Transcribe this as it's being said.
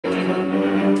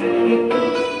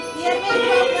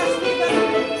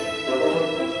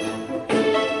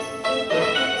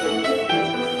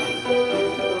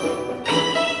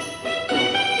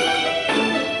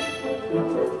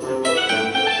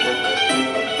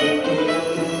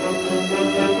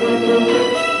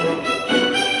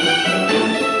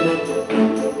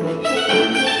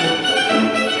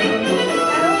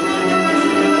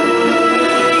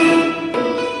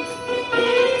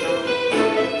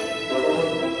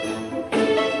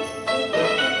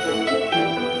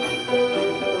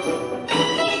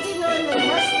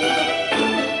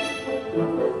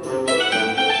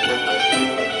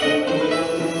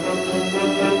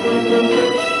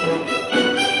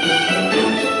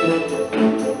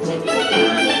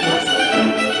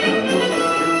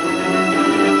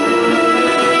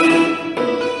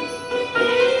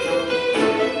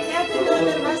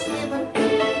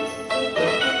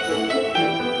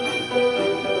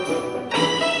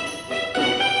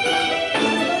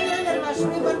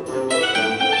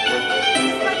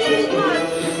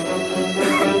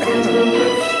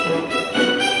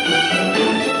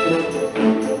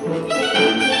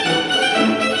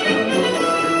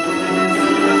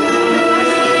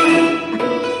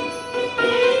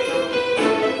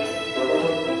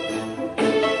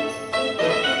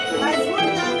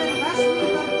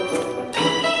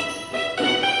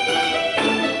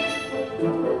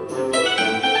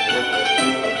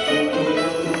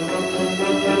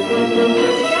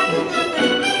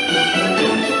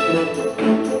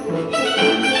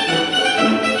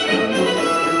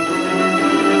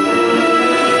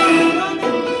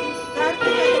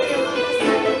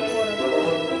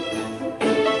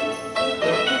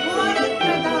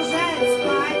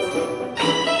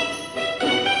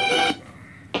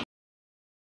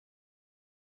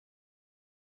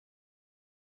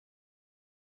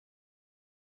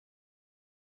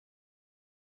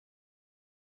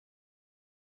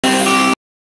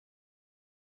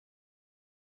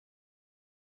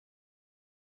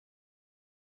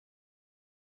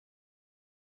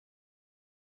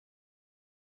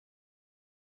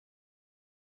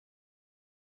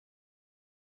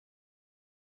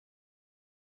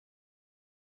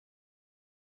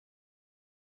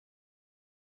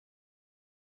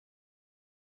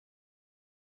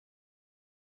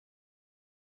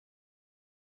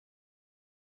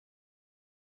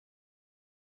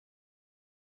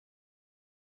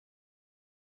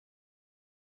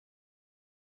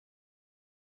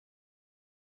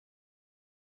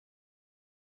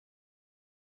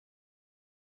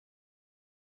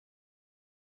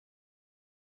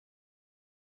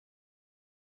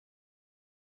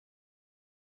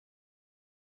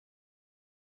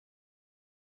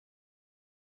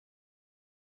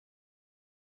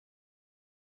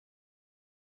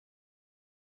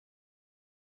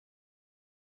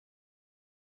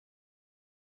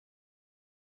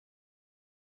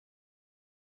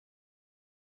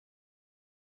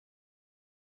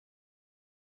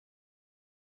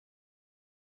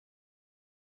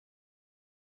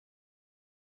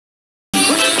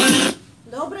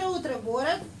Доброе утро,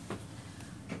 город.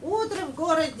 Утро в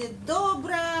городе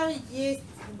доброе, есть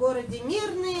в городе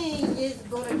мирный, есть в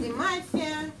городе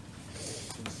мафия.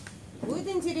 Будет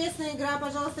интересная игра,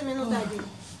 пожалуйста, минута один.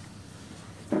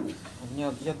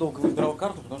 Я долго выбирал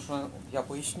карту, потому что я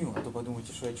поясню, а то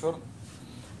подумайте, что я черный.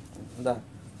 Да,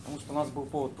 потому что у нас был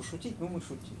повод пошутить, но мы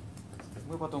шутили.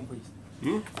 Мы потом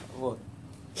поясним. Вот.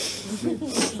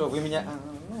 Что, вы меня...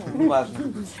 Ну,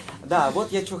 важно. Да,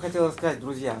 вот я что хотел сказать,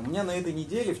 друзья. У меня на этой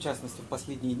неделе, в частности, в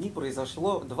последние дни,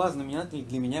 произошло два знаменательных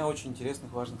для меня очень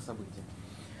интересных, важных события.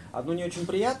 Одно не очень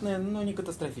приятное, но не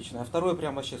катастрофичное, а второе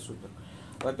прям вообще супер.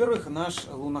 Во-первых, наш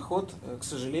луноход, к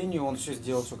сожалению, он все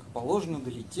сделал все как положено,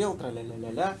 долетел,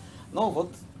 тра-ля-ля-ля-ля. Но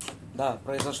вот, да,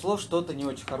 произошло что-то не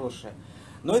очень хорошее.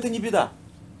 Но это не беда.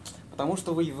 Потому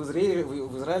что в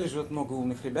Израиле живет много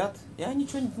умных ребят, и они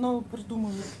что-нибудь новое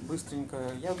придумают быстренько.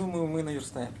 Я думаю, мы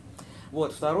наверстаем.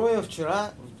 Вот, второе,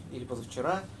 вчера или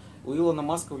позавчера у Илона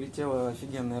Маска улетела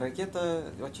офигенная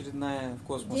ракета очередная в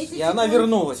космос. И она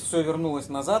вернулась, все вернулось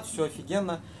назад, все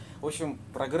офигенно. В общем,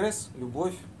 прогресс,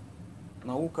 любовь,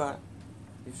 наука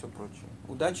и все прочее.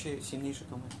 Удачи сильнейшей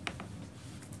команде.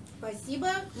 Спасибо.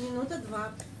 Минута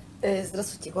два.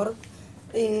 Здравствуйте, город.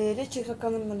 Речь игрока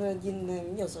номер один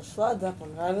мне зашла, да,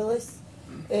 понравилась.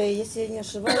 Если я не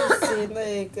ошибаюсь,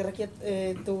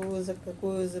 ракету, за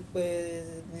какую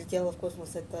летела в космос,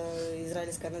 это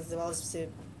израильская, называлась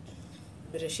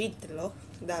Берешит,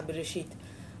 да, Берешит.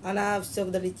 Она все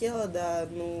долетела, да,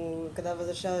 ну, когда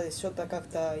возвращалась, что-то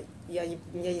как-то, я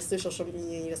не слышал, что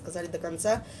мне не рассказали до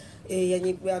конца,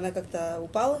 и она как-то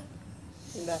упала,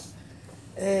 да.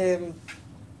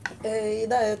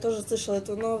 Да, я тоже слышала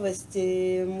эту новость.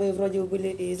 Мы вроде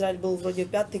были, Израиль был вроде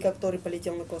 5-й, который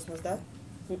полетел на космос, да?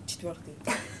 4-й.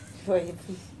 Ой.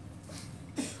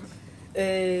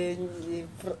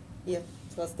 Я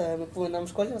просто, нам в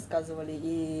школе рассказывали,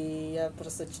 и я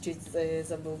просто чуть-чуть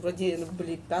забыл. Вроде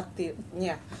были 5-й.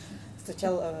 Не,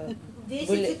 сначала 10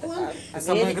 были... секунд. Ты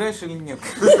со мной играешь или нет?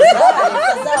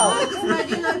 Да,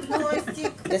 Один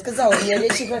агностик. я сказала, мне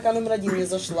речь игрока номер 1 не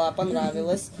зашла,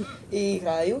 понравилась, и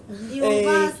играю. И у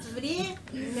вас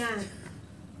время.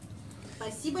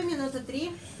 Спасибо, минута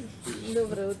 3.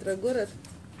 Доброе утро, город.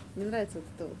 Мне нравится вот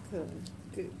это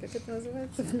вот, как это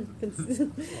называется?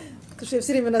 Потому что я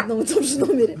все время на одном и том же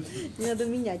номере. Не надо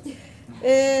менять.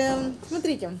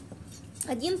 Смотрите.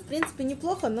 1, в принципе,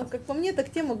 неплохо, но, как по мне, так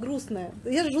тема грустная.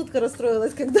 Я жутко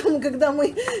расстроилась, когда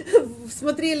мы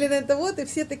смотрели на это вот, и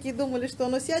все такие думали, что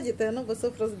оно сядет, и оно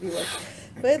басов разбилось.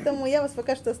 Поэтому я вас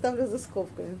пока что оставлю за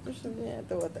скобками. Потому что мне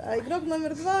это вот. А игрок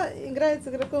номер 2 играет с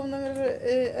игроком номер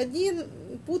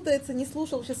 1, путается, не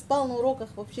слушал, вообще спал на уроках,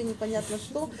 вообще непонятно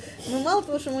что. Но мало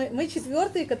того, что мы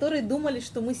 4-е, которые думали,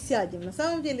 что мы сядем. На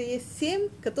самом деле есть 7,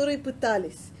 которые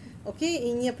пытались. Окей,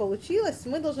 и не получилось.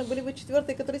 Мы должны были быть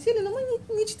 4-е, которые сели, но мы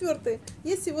не 4-е.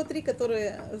 Есть всего 3,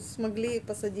 которые смогли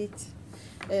посадить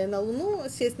на Луну,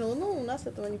 сесть на Луну. У нас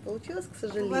этого не получилось, к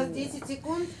сожалению. У вас 10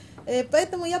 секунд.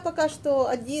 Поэтому я пока что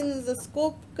 1 за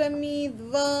скобками,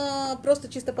 2 просто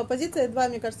чисто по позиции, 2,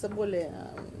 мне кажется, более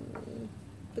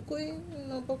такой,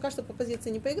 но пока что по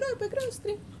позиции не поиграю с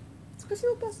 3.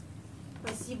 Спасибо, пас.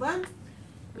 Спасибо.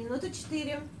 Минута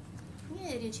 4.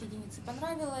 Мне речь единицы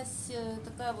понравилась,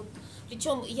 такая вот,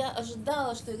 причем я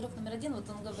ожидала, что игрок номер 1, вот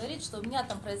он говорит, что у меня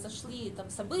там произошли там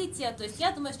события, то есть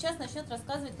я думаю, сейчас начнет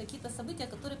рассказывать какие-то события,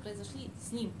 которые произошли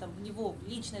с ним, там, в него, в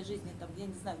личной жизни, там, я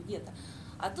не знаю, где-то.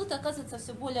 А тут, оказывается,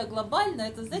 все более глобально,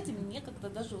 это, знаете, мне как-то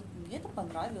даже, вот, мне это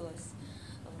понравилось.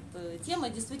 Вот, тема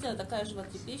действительно такая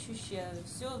животрепещущая,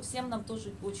 всем нам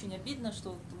тоже очень обидно,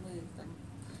 что вот мы там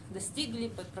достигли,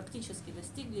 практически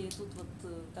достигли, и тут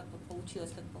вот так вот получилось,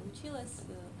 как получилось.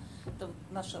 Это вот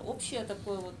наше общее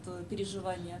такое вот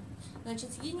переживание.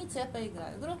 Значит, с единицей я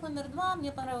поиграю. Игрок номер 2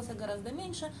 мне понравился гораздо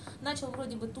меньше. Начал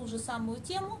вроде бы ту же самую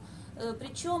тему,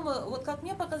 причем, вот как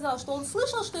мне показалось, что он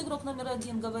слышал, что игрок номер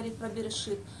 1 говорит про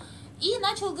берешит, и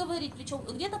начал говорить, причем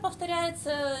где-то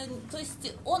повторяется, то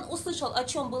есть он услышал, о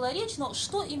чем была речь, но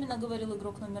что именно говорил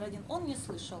игрок номер 1, он не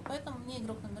слышал. Поэтому мне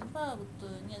игрок номер 2 вот,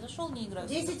 не зашел, не играю.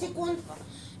 10 секунд.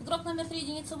 Игрок номер 3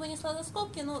 единицу вынесла за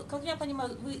скобки, но, как я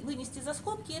понимаю, вынести за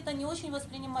скобки, это не очень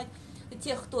воспринимать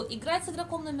тех, кто играет с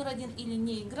игроком номер 1 или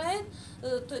не играет.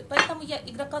 Поэтому я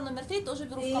игрока номер 3 тоже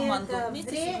беру в команду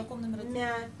вместе с игроком номер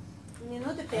 1.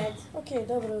 Минута 5. Окей,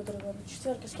 доброе утро, город.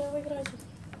 4, с кем вы играете?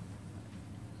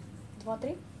 2,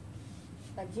 3?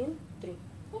 1, 3.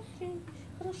 Окей,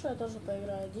 хорошо, я тоже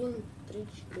поиграю. 1, 3,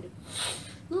 4.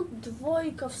 Ну, 2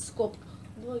 в скобках.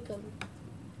 2.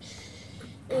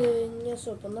 Не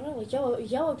особо понравилось.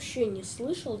 Я вообще не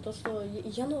слышал то, что...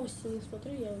 Я новости не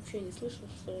смотрю, я вообще не слышал,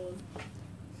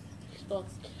 что...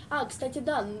 А, кстати,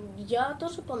 да, я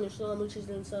тоже помню, что нам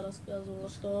учительница рассказывала,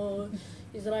 что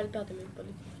Израиль 5-ми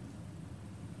полетел.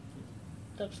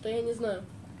 Так что я не знаю.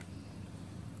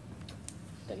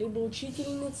 Либо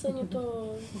учительница не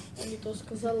то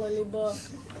сказала, либо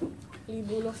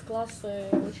у нас класс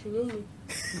очень умный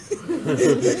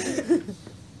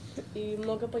и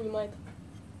много понимает.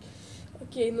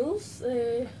 Окей, ну,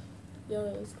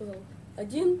 я сказал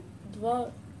 1,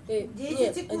 2,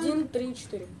 10 секунд. 1, 3,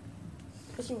 4.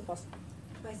 Спасибо, пас.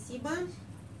 Спасибо.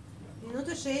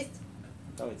 Минута 6.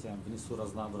 Давайте я внесу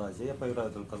разнообразие. Я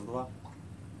поиграю только с 2.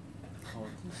 Вот.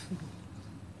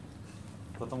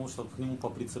 Потому что к нему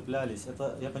поприцеплялись.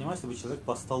 Это, я понимаю, если бы человек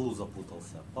по столу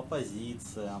запутался, по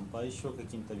позициям, по еще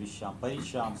каким-то вещам, по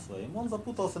речам своим. Он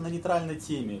запутался на нейтральной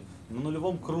теме, на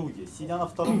нулевом круге, сидя на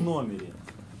 2-м номере.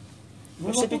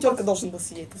 Вообще 5 должен был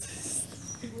сидеть.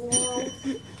 Ну,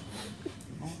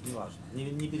 неважно.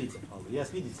 Не берите фолы. Я,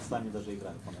 видите, с вами даже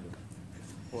играю по нулю.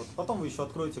 Вот. Потом вы еще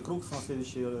откроете круг на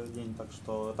следующий день, так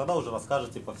что тогда уже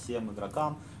расскажете по всем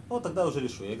игрокам. Вот тогда уже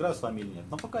решу, я играю с вами или нет.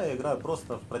 Но пока я играю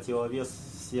просто в противовес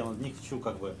всем. Не хочу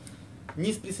как бы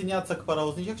не присоединяться к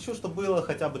паровозу, не хочу, чтобы было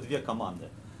хотя бы 2 команды.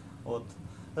 Вот.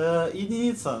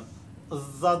 Единица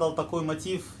задал такой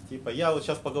мотив, типа, я вот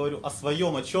сейчас поговорю о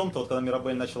своем, о чем-то, вот когда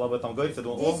Мирабель начала об этом говорить, я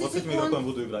думал, о, вот с этим игроком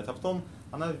буду играть. А потом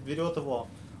она берет его.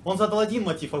 Он задал один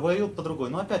мотив, а говорил по другой.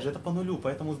 Но опять же, это по нулю,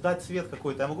 поэтому сдать цвет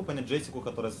какой-то. Я могу понять Джессику,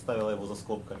 которая составила его за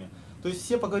скобками. То есть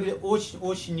все поговорили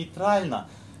очень-очень нейтрально.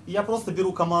 И я просто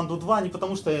беру команду 2, не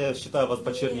потому что я считаю вас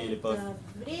почернели.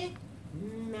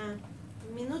 Время.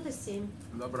 Минута 7.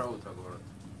 Доброе утро, город.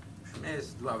 У меня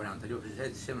есть 2 варианта. Либо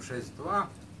взять 7-6-2,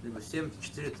 либо 7,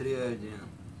 4, 3, 1.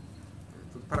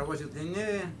 Тут паровозик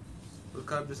длиннее, тут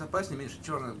как безопаснее, меньше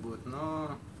черных будет,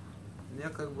 но мне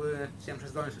как бы 7,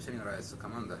 6, 2 мне совсем не нравится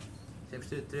команда. 7,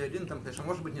 4, 3, 1, там, конечно,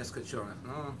 может быть несколько черных,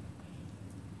 но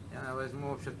я возьму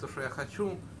вообще то, что я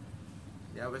хочу.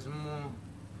 Я возьму,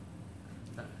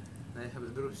 я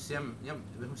выберу 7, я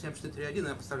возьму 7, 4, 3, 1, и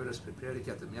я поставлю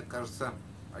приоритеты. Мне кажется,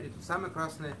 один тут самый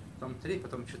красный, потом 3,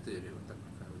 потом 4, вот так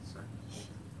мне кажется.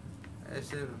 А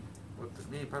если вот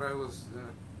мне не понравилось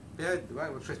 5,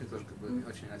 2, вот 6 мне тоже как бы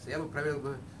очень нравится. Я бы проверил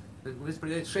бы, если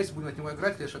проверить 6, будем от него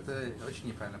играть, конечно, это очень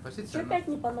неправильная позиция. Что 5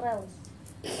 не понравилось?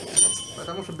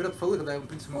 Потому что берет фолы, когда я, в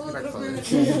принципе, мог играть фолы. Номер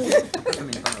Это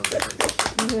мне не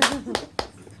понравилось.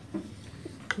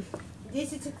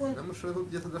 10 секунд. Потому что тут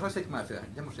где-то должна сидеть мафия.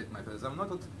 Где может сидеть мафия? За мной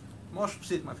тут можешь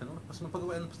сидеть мафия. Ну, просто мы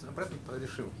поговорим, об этом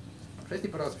решим. 6 не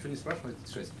понравилось, почему не спрашивать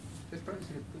 6. 6 правильно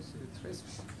сидит, пусть сидит 6.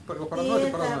 Поравнять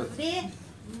и поравнять. Время.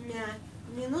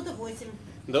 Минута 8.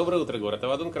 Доброе утро, город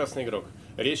Авадон, красный игрок.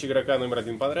 Речь игрока номер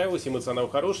 1 понравилась, эмоционал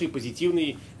хороший,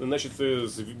 позитивный, значит,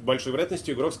 с большой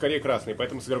вероятностью игрок скорее красный,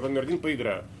 поэтому с игроком номер 1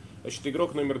 поиграю. Значит,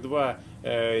 игрок номер 2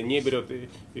 не берет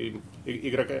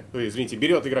игрока, извините,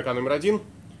 берет игрока номер 1.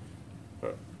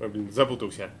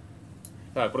 Запутался.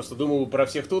 Просто думал про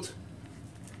всех тут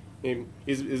и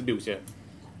сбился.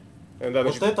 Да,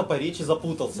 Вот это по речи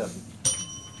запутался.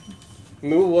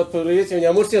 Ну вот, проверьте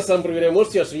меня. Можете я сам проверяю,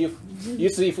 можете я шериф. И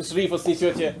шерифа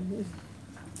снесете.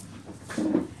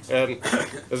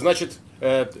 Значит,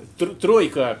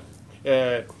 тройка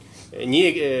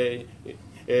значит,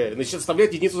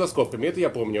 оставляет единицу за скобками, это я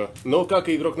помню. Но как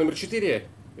и игрок номер 4,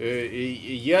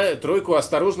 я тройку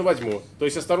осторожно возьму. То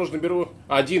есть осторожно беру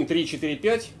 1, 3, 4,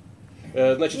 5.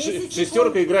 Значит,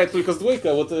 шестерка играет только с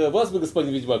двойкой, а вот вас бы,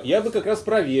 господин Ведьмак, я бы как раз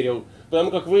проверил.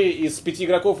 Потому как вы из 5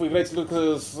 игроков играете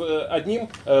только с одним,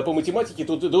 по математике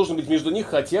тут должен быть между них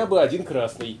хотя бы один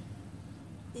красный.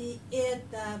 И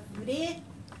это время.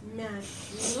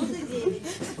 Минута 9.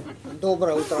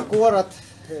 Доброе утро, город.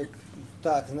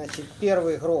 Так, значит,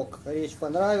 первый игрок, речь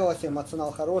понравилась,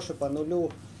 эмоционал хороший, по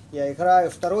нулю я играю.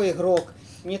 Второй игрок,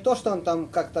 не то, что он там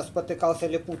как-то спотыкался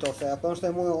или путался, а потому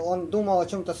что он думал о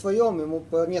чем-то своем, ему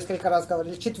несколько раз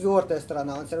говорили, четвертая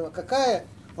сторона, он все равно какая,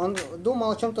 он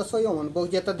думал о чем-то своем, он был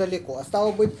где-то далеко. А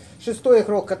стало быть, шестой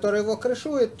игрок, который его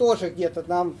крышует, тоже где-то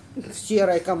там в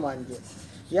серой команде.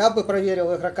 Я бы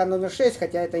проверил игрока номер 6,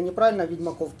 хотя это неправильно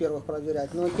Ведьмаков первых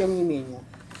проверять, но тем не менее.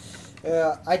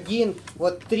 1,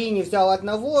 вот 3 не взял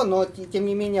одного, но тем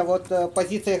не менее вот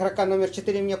позиция игрока номер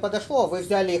 4 мне подошло, вы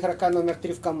взяли игрока номер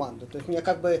 3 в команду. То есть мне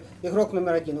как бы игрок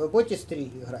номер 1, вы будете с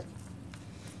 3 играть?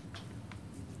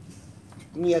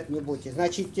 Нет, не будете.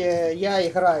 Значит, я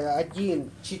играю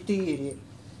 1, 4,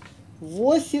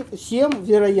 8, 7,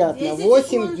 вероятно,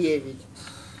 8, 9.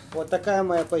 Вот такая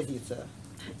моя позиция.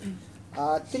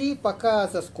 А 3 пока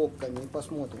за скобками,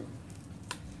 посмотрим.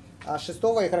 А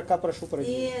шестого игрока прошу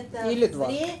проверить. Или 2.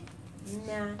 Время.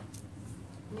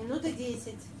 Минута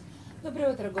 10.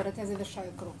 Доброе утро, город. Я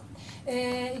завершаю круг.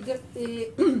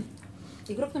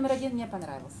 Игрок номер 1 мне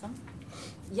понравился.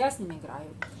 Я с ним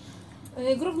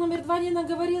играю. Игрок номер 2 не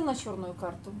наговорил на черную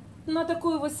карту. На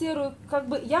такую вот серую, как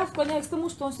бы, я склоняюсь к тому,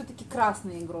 что он все-таки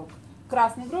красный игрок.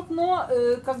 Красный игрок, но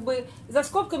как бы за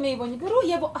скобками его не беру,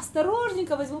 я его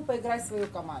осторожненько возьму поиграть в свою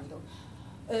команду.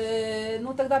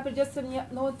 Ну тогда придется мне,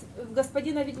 ну вот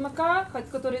господина Ведьмака,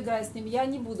 который играет с ним, я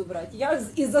не буду брать. Я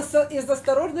из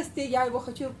осторожности, я его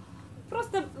хочу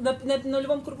просто на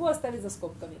нулевом кругу оставить за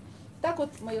скобками. Так вот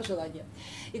мое желание.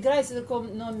 Играю с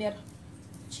игроком номер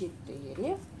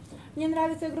 4. Мне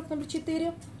нравится игрок номер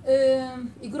 4.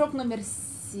 Игрок номер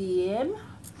 7.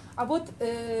 А вот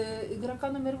игрока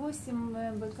номер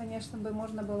 8, конечно,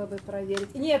 можно было бы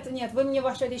проверить. Нет, вы мне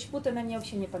ваша речь путана, мне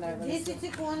вообще не понравилась. 10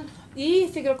 секунд. И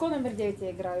с игроком номер 9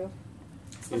 я играю.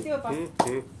 Спасибо, папа.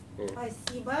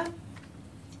 Спасибо.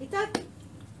 Итак,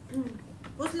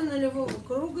 после нулевого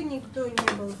круга никто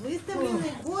не был выставлен,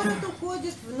 и город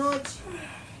уходит в ночь.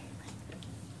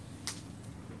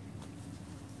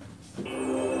 И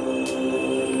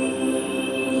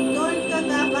только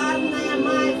коварная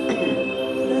мафия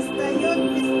достает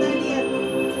пистолет.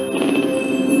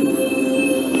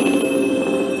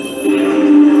 Номер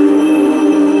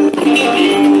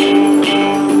 4, номер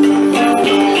 5.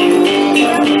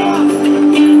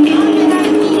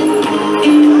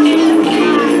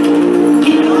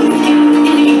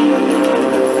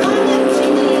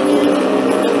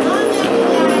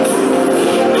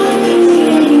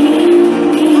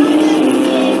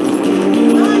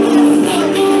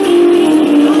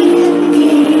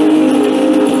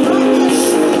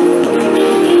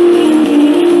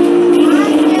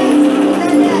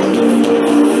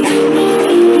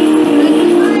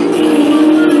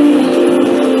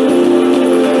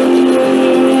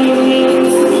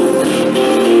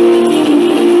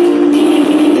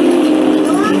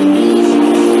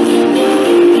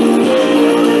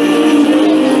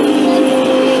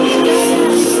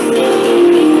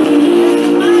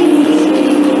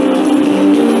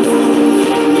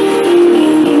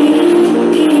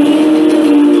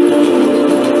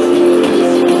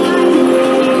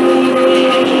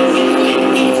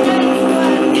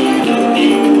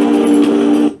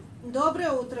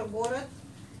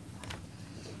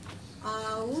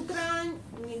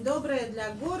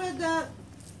 для города.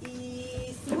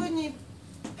 И сегодня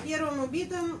первым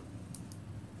убитым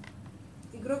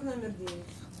игрок номер 9.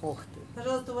 Ух ты.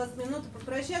 Пожалуйста, у вас минута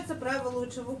попрощаться. Правила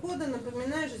лучшего хода.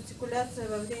 Напоминаю, жестикуляция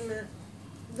во время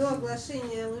до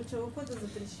оглашения лучшего хода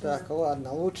запрещена. Так,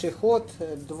 ладно. Лучший ход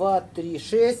 2, 3,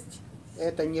 6.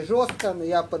 Это не жестко, но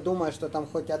я подумаю, что там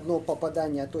хоть одно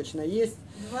попадание точно есть.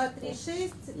 2, 3,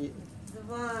 6.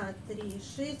 2, 3,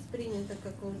 6. Принято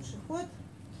как лучший ход.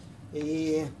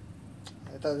 И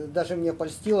это даже мне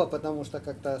польстило, потому что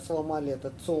как-то сломали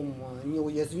этот сум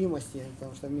неуязвимости,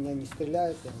 потому что меня не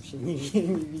стреляют, я вообще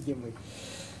невидимый.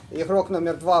 Игрок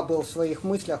номер 2 был в своих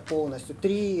мыслях полностью.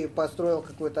 3 построил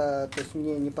какой-то, то есть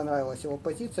мне не понравилась его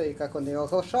позиция и как он ее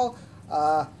оглашал.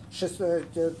 А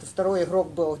второй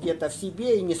игрок был где-то в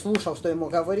себе и не слушал, что ему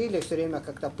говорили, все время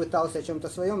как-то пытался о чем-то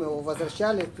своем, его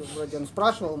возвращали, вроде он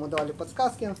спрашивал, ему давали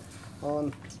подсказки,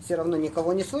 он все равно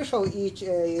никого не слышал, и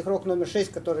игрок номер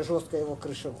 6, который жестко его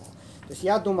крышевал. То есть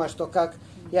я думаю, что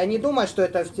я не думаю, что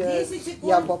это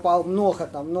я попал много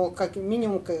там, но как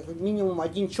минимум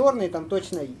один черный там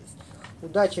точно есть.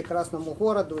 Удачи Красному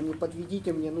городу, не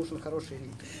подведите, мне нужен хороший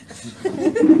лидер.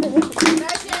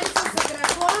 Прощаемся с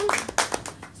игроком.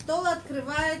 Стол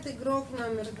открывает игрок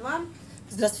номер 2.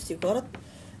 Здравствуйте, город.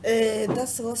 Да,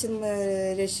 согласен,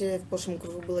 речь в прошлом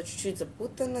кругу была чуть-чуть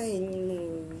запутана.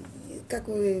 И, как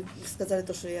вы сказали,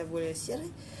 то, что я более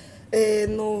серый.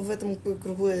 Но в этом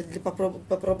кругу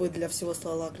попробую для всего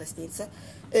стола красниться.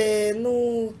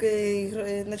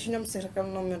 Начнем с игрока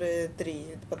номер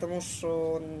 3, потому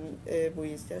что он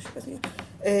будет следующий краснее.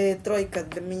 Тройка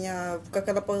для меня, как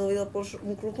она появилась в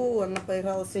прошлом кругу, она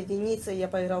поиграла с единицей, я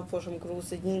поиграл в прошлом кругу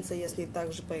с единицей, если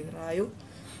также поиграю.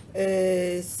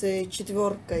 С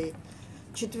четверкой.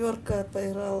 Четверка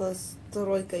поиграла с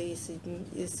тройкой и с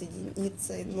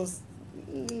единицей, но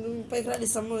поиграли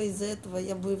со мной из-за этого,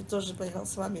 я бы тоже поиграл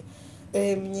с вами.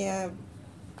 Мне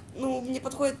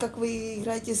подходит, как вы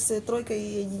играете с тройкой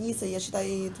и единицей. Я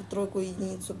считаю эту тройку и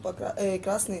единицу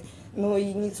красной, но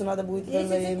единицу надо будет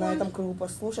на этом кругу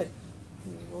послушать.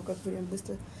 Его как время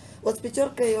быстро. Вот с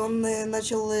пятеркой он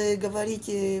начал говорить,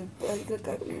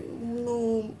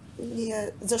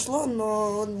 не зашло,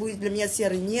 но он будет для меня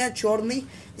серый, не черный,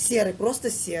 серый, просто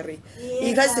серый.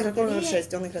 И играть с игроком номер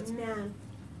 6, он играет.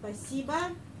 Спасибо.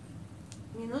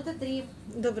 Минута 3.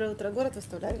 Доброе утро, город.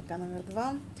 Выставляю игрока номер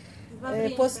 2.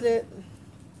 После...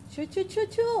 Чё?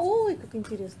 Ой, как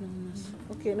интересно у нас.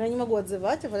 Окей, но я не могу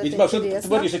отзывать, а вот Ведь, Маш, ты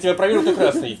смотришь, я тебя проверю, ты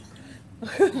красный.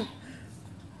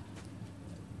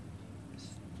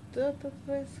 Что тут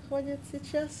происходит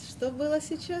сейчас? Что было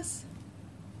сейчас?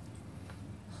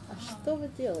 А что вы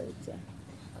делаете?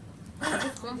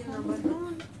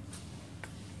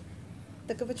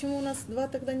 Так а почему у нас 2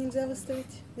 тогда нельзя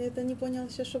выставить? Я это не понял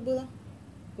еще, что было.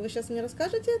 Вы сейчас мне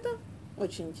расскажете это?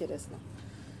 Очень интересно.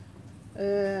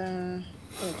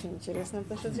 Очень интересно,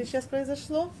 потому что сейчас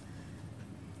произошло.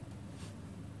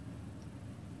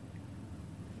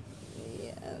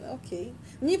 Окей.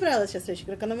 Мне не понравилась сейчас речь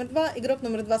игрока номер 2. Игрок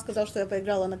номер 2 сказал, что я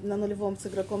поиграла на нулевом с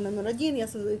игроком номер 1. Я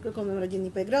с игроком номер 1 не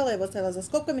поиграла, я его оставила за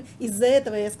скобками. Из-за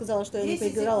этого я сказала, что я не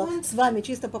поиграла с вами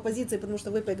чисто по позиции, потому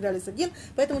что вы поиграли с 1.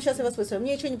 Поэтому сейчас я вас выставила.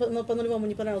 Мне еще по нулевому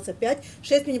не понравился 5.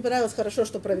 6 мне не понравилось, хорошо,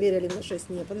 что проверили, но 6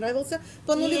 не понравился.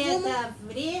 По нулевому... Это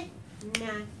время.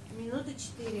 Минута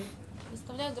 4.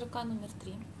 Выставляю игрока номер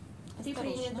 3. Ты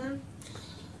принята.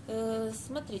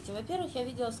 Смотрите, во-первых, я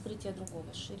видела вскрытие другого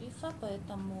шерифа,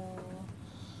 поэтому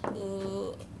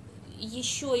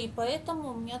еще и поэтому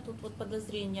у меня тут вот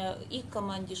подозрения и к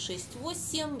команде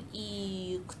 6-8,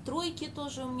 и к тройке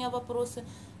тоже у меня вопросы.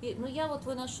 Но я вот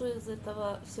выношу из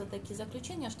этого все-таки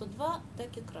заключение, что 2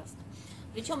 таки красных.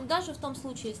 Причем даже в том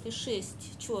случае, если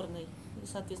 6 черный,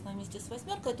 соответственно, вместе с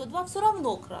 8, то 2 все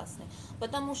равно красный,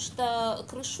 потому что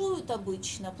крышуют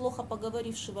обычно плохо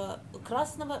поговорившего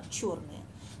красного черные.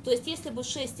 То есть, если бы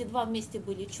 6 и 2 вместе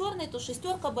были черные, то 6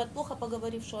 бы от плохо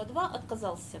поговорившего 2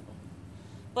 отказался бы.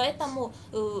 Поэтому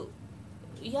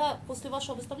я после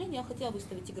вашего выставления я хотела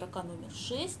выставить игрока номер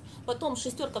 6, потом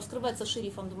 6 вскрывается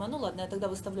шерифом, думаю, ну ладно, я тогда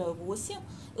выставляю 8.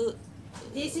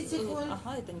 10 секунд.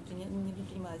 Ага, это не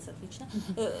принимается, отлично.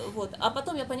 Вот. А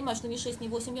потом я понимаю, что ни 6, ни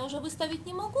 8 я уже выставить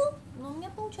не могу, но у меня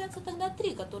получается тогда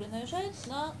 3, которые наезжают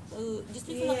на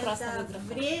действительно красного игрока.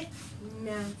 Время.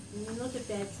 Минута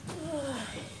 5.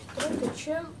 Только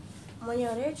чем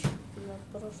моя речь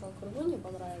на прошлом кругу не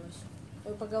понравилась.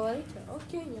 Вы поговорите?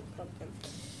 Окей, нет проблем.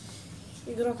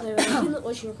 Игрок номер 1,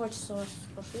 очень хочется вас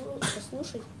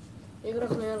послушать.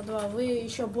 Игрок номер 2, вы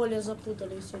еще более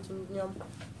запутались этим днем,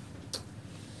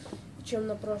 чем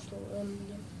на прошлом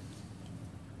раунде.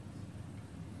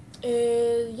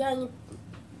 Я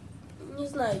не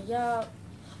знаю,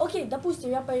 Окей,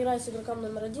 допустим, я поиграю с игроком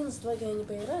номер 1, с двойкой я не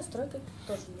поиграю, с тройкой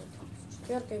тоже нет. С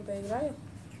четверкой поиграю.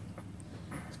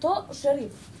 Кто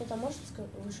шериф? Кто-то может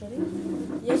сказать? Вы шериф?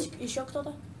 Есть еще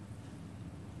кто-то?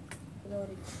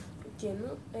 Говорит. Окей, ну,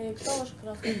 кто ваша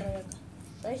красная проверка?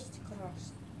 6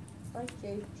 красных.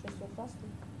 Окей, 6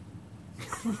 красных.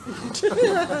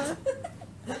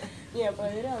 Не, я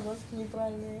проверял, у нас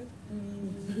неправильно.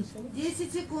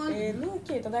 10 секунд. Ну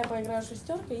окей, тогда я поиграю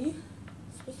шестеркой и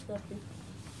с восьмеркой.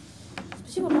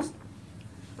 Спасибо, вас.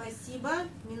 Спасибо.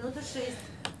 Минута 6.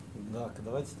 Так,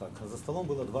 давайте так. За столом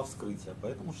было 2 вскрытия,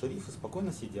 поэтому шерифы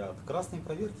спокойно сидят, красные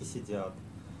проверки сидят.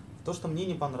 То, что мне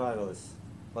не понравилось,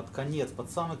 под конец,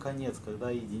 под самый конец, когда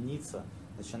единица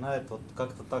начинает вот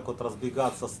как-то так вот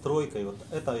разбегаться с тройкой, вот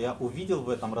это я увидел в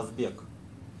этом разбег.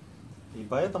 И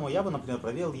поэтому я бы, например,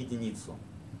 проверил единицу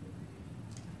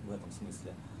в этом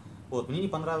смысле. Вот, мне не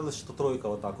понравилось, что тройка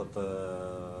вот так вот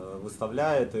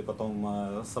выставляет и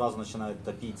потом сразу начинает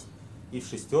топить и в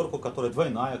шестерку, которая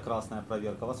двойная красная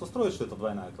проверка. Вас устроит, что это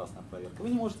двойная красная проверка? Вы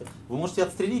не можете. Вы можете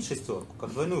отстрелить шестерку,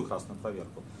 как двойную красную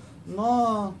проверку.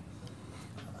 Но,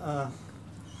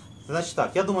 значит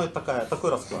так, я думаю, такой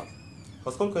расклад.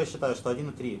 Поскольку я считаю, что 1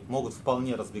 и 3 могут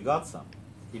вполне разбегаться,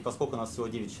 и поскольку у нас всего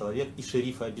 9 человек, и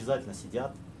шерифы обязательно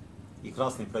сидят, и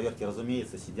красные проверки,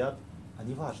 разумеется, сидят, а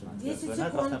не важно. Двойная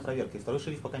красная проверка, и второй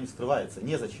шериф пока не скрывается.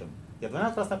 Незачем.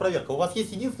 Двойная красная проверка. У вас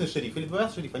есть единственный шериф или двойная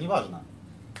шерифа, не важно.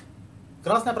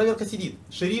 Красная проверка сидит,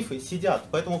 шерифы сидят,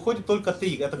 поэтому уходит только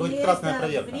 3. Это говорит красная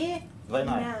проверка.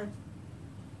 Двойная.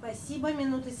 Спасибо,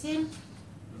 минута 7.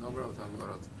 Доброе утро,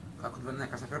 город. Как у двойная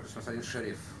красная проверка, у нас один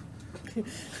шериф.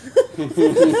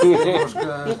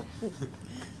 Немножко...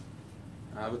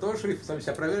 А вы тоже шериф? Сами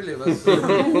себя проверили? У вас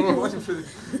 8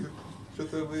 шерифов.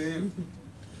 Что-то вы...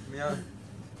 Меня...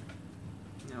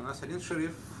 Не, у нас один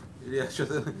шериф. Или я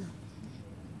что-то...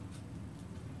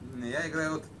 Я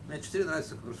играю вот... Мне 4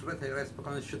 нравится, я играю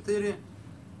спокойно с 4.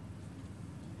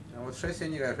 А вот 6 я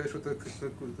не играю. 6 что-то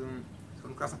какую-то...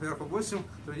 Красная проверка 8,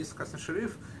 то есть красный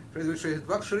шериф. 6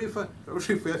 2 шерифа. Второй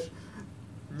шериф я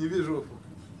не вижу.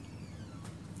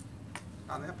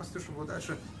 Ну я посмотрю, что будет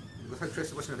дальше.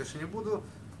 6 и 8 я, конечно, не буду.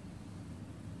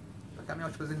 Пока меня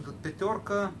очень подозрительно тут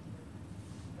пятерка.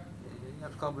 Я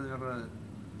бы сказал, наверное,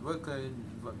 двойка,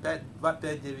 2,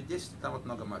 5, 9, 10, там вот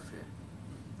много мафии.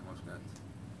 Можно сказать.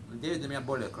 9 для меня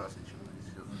более красный, чем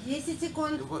 10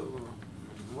 секунд.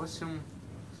 8.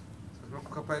 Смотрю,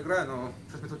 пока поиграю, но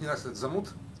сейчас мне тут не нравится этот замут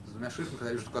с двумя шерифами,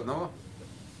 когда я вижу только одного.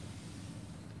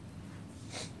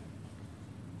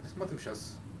 Посмотрим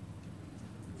сейчас.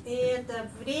 Это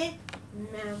время.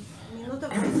 Минута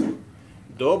 8.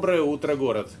 Доброе утро,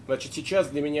 город. Значит, сейчас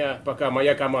для меня пока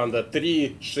моя команда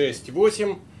 3, 6,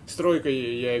 8. С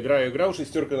тройкой я играл,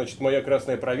 шестерка, значит, моя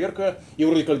красная проверка. И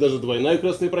вроде как даже двойная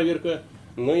красная проверка.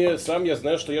 Но я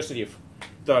знаю, что я шериф.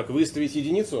 Так, выставить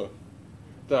единицу.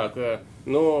 Так,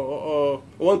 но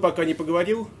он пока не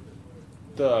поговорил.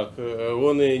 Так,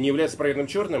 он не является проверенным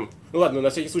черным. Ну ладно, на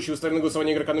всякий случай выставим на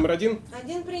голосование игрока номер 1.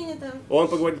 1 принято. Он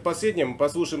поговорит последним,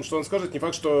 послушаем, что он скажет. Не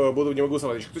факт, что буду в него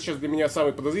голосовать. Кто сейчас для меня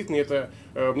самый подозрительный, это,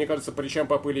 мне кажется, по речам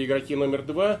поплыли игроки номер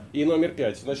 2 и номер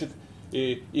 5. Значит,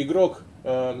 игрок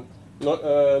как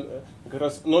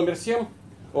раз номер 7,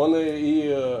 он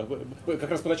как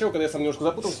раз поначалу, когда я сам немножко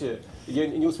запутался, я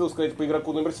не успел сказать по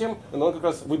игроку номер 7, но он как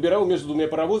раз выбирал между двумя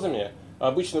паровозами.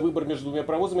 Обычно выбор между двумя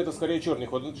паровозами это скорее черный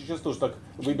ход. Он сейчас тоже так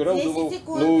выбирал, думал,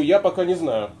 ну я пока не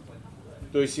знаю.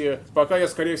 То есть пока я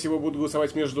скорее всего буду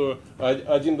голосовать между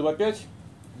 1, 2, 5.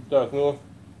 Так, ну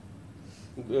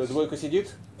двойка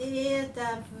сидит.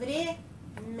 Это время.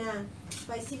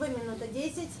 Спасибо, минута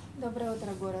 10. Доброе утро,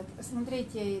 город.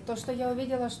 Смотрите, то, что я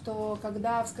увидела, что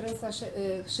когда вскрылся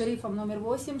шерифом номер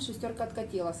 8, шестерка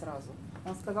откатила сразу.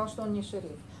 Он сказал, что он не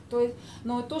шериф. То есть,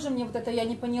 но тоже мне вот это я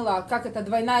не поняла, как это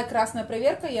двойная красная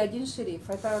проверка и один шериф.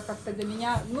 Это как-то для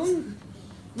меня, ну,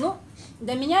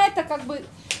 для меня это как бы,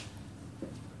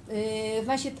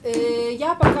 значит,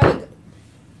 я пока...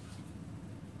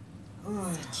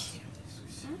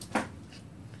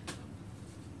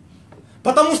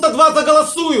 Потому что 2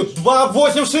 заголосуют! 2,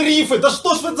 8 шерифы! Да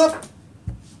что ж вы за...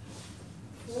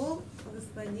 О,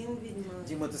 господин ведьмак.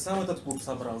 Дима, ты сам этот клуб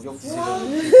собрал? Ёп, Секунду,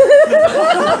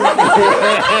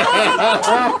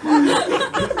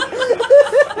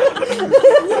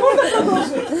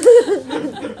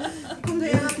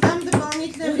 я вам дам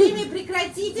дополнительное время.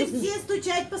 Прекратите все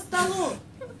стучать по столу.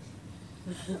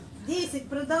 10,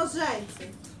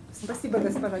 продолжайте. Спасибо,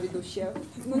 госпожа ведущая.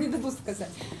 Ну, не дабы сказать.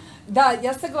 Да,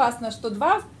 я согласна, что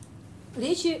 2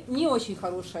 речи не очень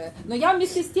хорошая. Но я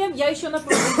вместе с тем, я еще на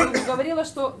прошлом круге говорила,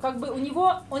 что как бы у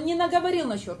него, он не наговорил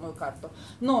на черную карту.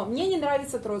 Но мне не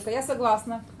нравится тройка, я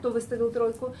согласна, кто выставил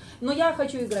тройку. Но я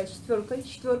хочу играть четверкой,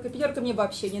 пятерка мне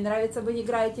вообще не нравится, вы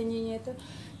играете, не это.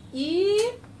 И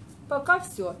пока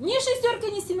все. Ни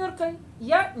шестеркой, ни семеркой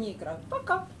я не играю.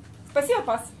 Пока. Спасибо,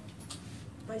 пас.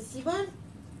 Спасибо.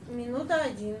 Минута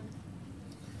 1.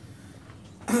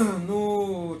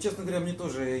 Ну, честно говоря, мне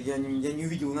тоже, я не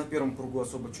увидел на первом кругу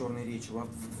особо черной речи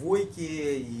в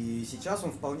двойке, и сейчас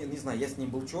он вполне, не знаю, я с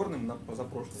ним был черным на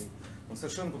позапрошлый, он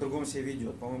совершенно по-другому себя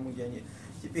ведет, по-моему, я не...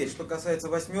 Теперь, что касается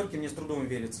восьмерки, мне с трудом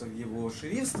верится в его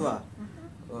шерифство,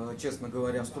 честно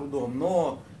говоря, с трудом,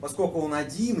 но поскольку он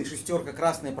один, и шестерка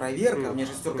красная проверка, мне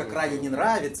шестерка крайне не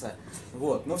нравится,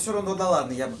 вот, но все равно, да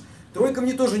ладно, тройка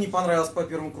мне тоже не понравилась по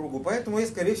первому кругу, поэтому я,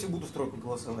 скорее всего, буду в тройку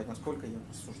голосовать, насколько я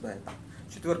рассуждаю.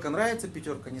 Четверка нравится,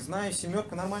 пятерка не знаю,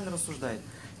 семерка нормально рассуждает.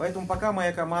 Поэтому пока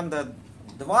моя команда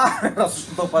 2, раз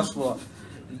что пошло,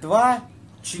 2,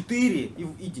 4 и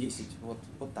 10.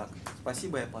 Вот так.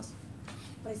 Спасибо, я пас.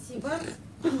 Спасибо.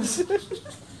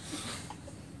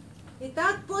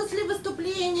 Итак, после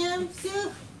выступления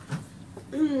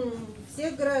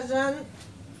всех горожан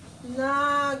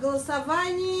на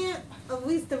голосовании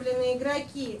выставлены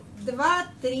игроки 2,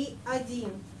 3, 1.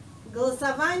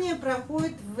 Голосование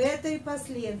проходит в этой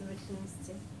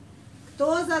последовательности.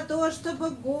 Кто за то,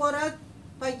 чтобы город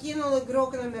покинул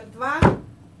игрок номер 2?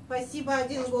 Спасибо,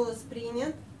 1 голос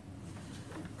принят.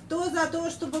 Кто за то,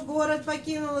 чтобы город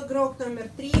покинул игрок номер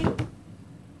 3?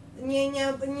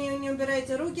 Не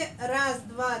убирайте руки. 1,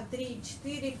 2, 3,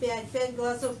 4, 5. 5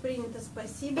 голосов принято,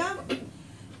 спасибо.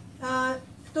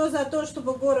 Кто за то,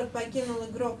 чтобы город покинул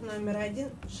игрок номер 1?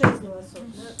 6 голосов.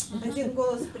 Да? 1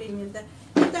 голос принято.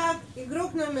 Итак,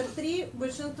 игрок номер 3.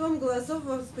 Большинством голосов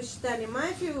вас посчитали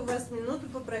мафию. У вас минуту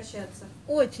попрощаться.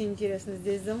 Очень интересно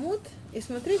здесь замут. И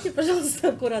смотрите, пожалуйста,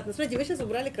 аккуратно. Смотрите, вы сейчас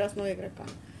убрали красного игрока.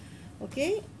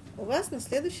 Окей? У вас на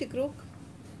следующий круг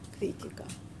критика.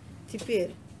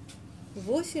 Теперь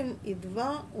 8 и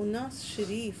 2 у нас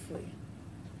шерифы.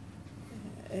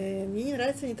 Мне не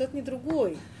нравится ни тот, ни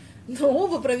другой. Но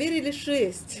оба проверили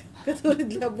 6, который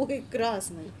для обоих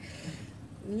красный.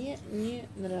 Мне не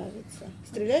нравится.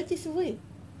 Стреляйтесь вы.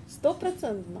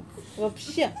 100%.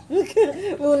 Вообще.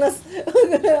 Вы у нас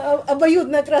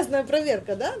обоюдная красная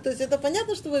проверка, да? То есть это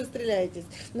понятно, что вы стреляетесь.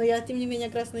 Но я, тем не менее,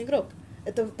 красный игрок.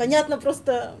 Это понятно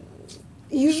просто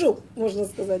ежу, можно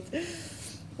сказать.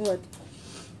 Вот.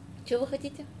 Что вы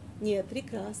хотите? Нет, 3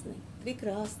 красный. 3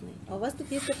 красный. А у вас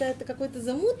тут есть какой-то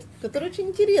замут, который очень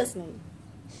интересный.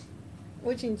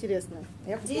 Очень интересно.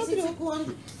 Я 10 секунд.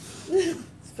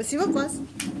 Спасибо, класс.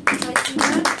 Спасибо.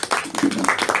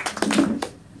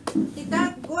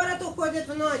 Итак, город уходит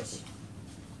в ночь.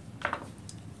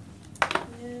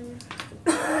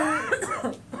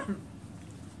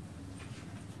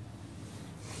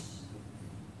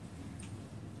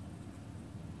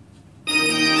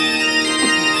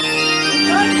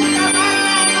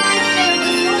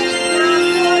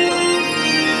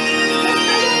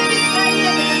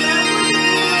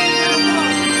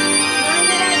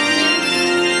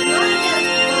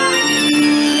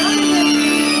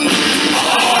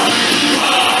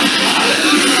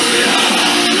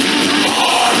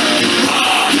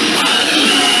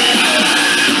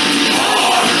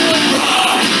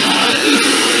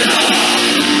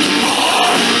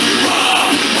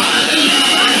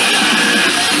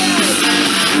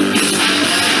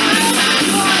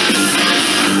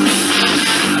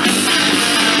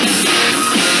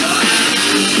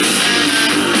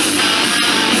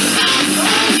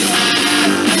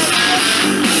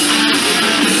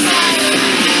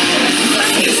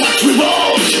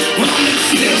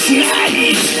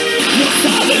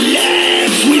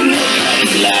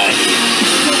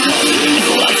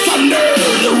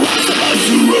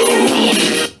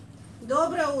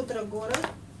 Доброе утро, город.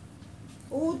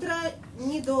 Утро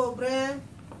недоброе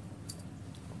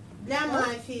для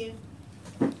мафии.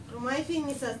 У мафии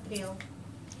не сострел.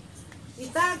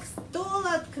 Итак, стол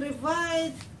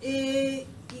открывает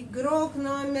игрок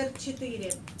номер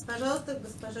 4. Пожалуйста,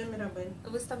 госпожа Мирабель.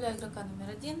 Выставляю игрока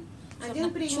номер 1.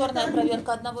 Один принято. Черная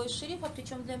проверка одного из шерифа,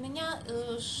 причем для меня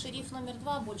шериф номер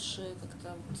 2 больше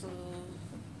как-то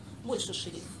больше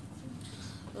шериф.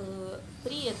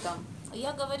 При этом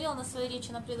я говорила на своей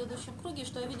речи на предыдущем круге,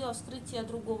 что я видела вскрытие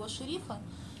другого шерифа.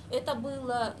 Это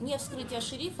было не вскрытие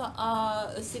шерифа,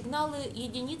 а сигналы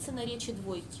единицы на речи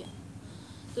двойки.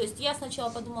 То есть я сначала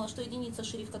подумала, что единица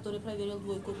шериф, который проверил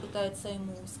двойку, пытается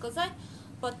ему сказать.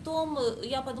 Потом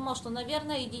я подумала, что,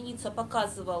 наверное, единица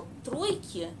показывал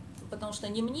тройки, потому что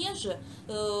не мне же,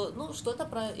 ну, что-то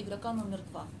про игрока номер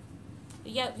 2.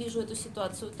 я вижу эту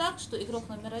ситуацию так, что игрок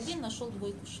номер 1 нашел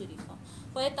двойку шерифа.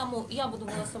 Поэтому я буду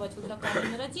голосовать в игрока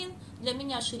номер 1. Для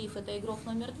меня шериф это игрок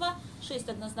номер 2, 6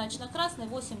 однозначно красный,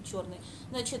 8 черный.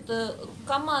 Значит,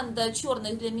 команда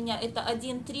черных для меня это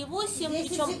 1, 3, 8.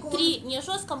 Причем 3 не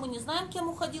жестко, мы не знаем, кем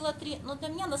уходила 3, но для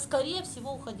меня она скорее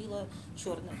всего уходила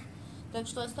черных. Так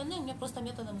что остальные у меня просто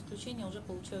методом исключения уже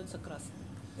получаются красные.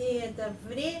 И это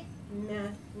время,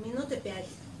 минута 5.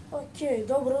 Окей,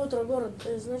 доброе утро, город.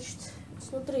 Значит,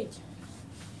 смотрите.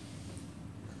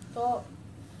 То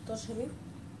шериф.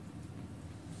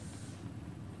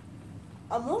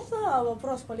 А можно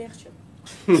вопрос полегче?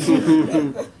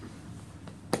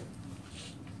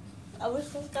 А вы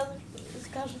что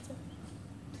скажете?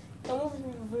 Кому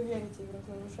вы верите, игрок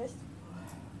номер 6?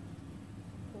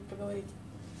 Вы поговорите.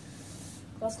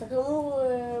 Классно. Кому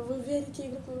вы верите,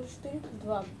 игрок номер 4?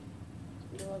 2.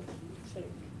 Шериф.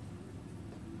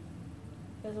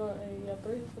 Я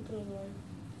прыгаю, который знаю.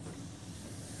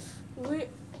 Вы,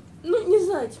 ну, не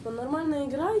знаю, типа, нормально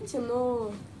играете,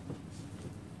 но...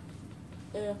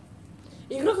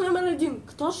 Игрок номер 1.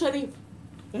 Кто шериф?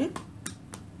 Вы...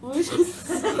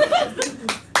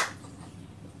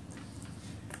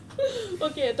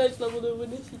 Окей, я точно буду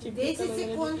выносить. 10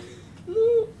 секунд.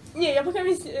 Ну, не, я пока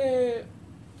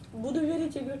буду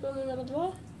верить игроку номер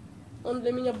 2. Он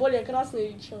для меня более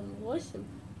красный, чем 8.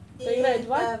 Поиграет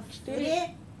 2,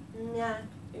 4.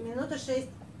 Минута 6.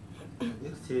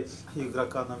 Верьте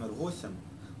игрока номер 8,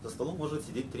 за столом может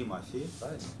сидеть 3 мафии,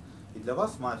 правильно? И для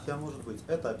вас мафия может быть,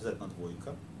 это обязательно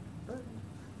двойка, правильно?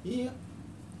 И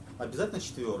обязательно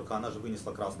 4, она же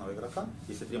вынесла красного игрока,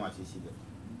 если 3 мафии сидят.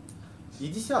 И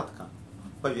 10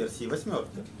 по версии 8.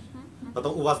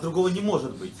 Потом у вас другого не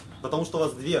может быть, потому что у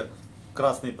вас 2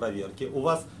 красные проверки, у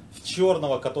вас в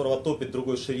черного, которого топит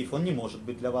другой шериф, он не может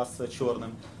быть для вас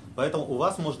черным. Поэтому у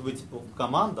вас может быть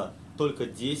команда только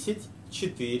 10,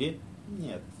 4,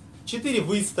 нет. 4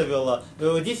 выставила,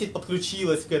 10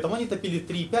 подключилась к этому, они топили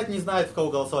 3, 5 не знает, в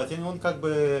кого голосовать.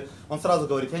 Он сразу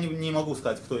говорит, я не могу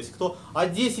сказать, кто есть кто. А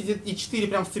 10 и 4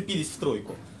 прям вцепились в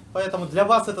тройку. Поэтому для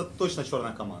вас это точно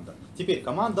черная команда. Теперь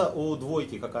команда у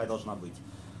двойки какая должна быть.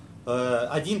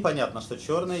 1 понятно, что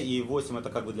черный, и 8 это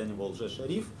как бы для него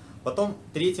лже-шериф. Потом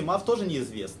 3 маф тоже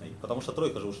неизвестный, потому что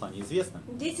тройка же ушла неизвестным.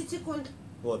 10 секунд.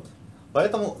 Вот.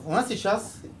 Поэтому у нас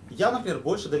сейчас, я, например,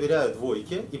 больше доверяю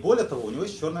двойке, и более того, у него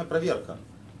есть черная проверка.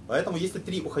 Поэтому если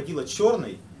 3 уходила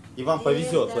черный, и вам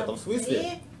повезет в этом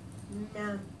смысле...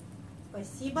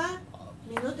 Спасибо.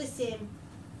 Минута 7.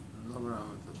 Доброе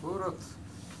утро, город.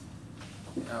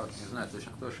 Я вот не знаю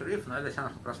точно, кто шериф, но я для себя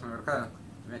нашел красного игрока.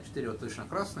 У меня 4 вот точно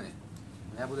красные.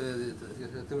 Я буду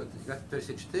играть в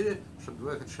версии 4, чтобы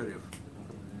двойка это шериф.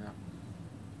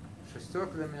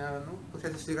 Шестерка для меня, ну,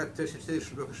 получается, если играть в версии 4,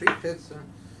 чтобы двойка шериф, получается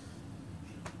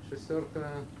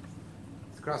шестерка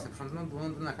с красной. Потому что, ну,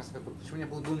 двойная красная, почему не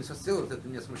было не со стрелы, вот это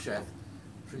меня смущает.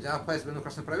 Потому что нельзя попасть в двойную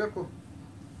красную проверку,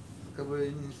 как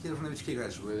бы не нужно новички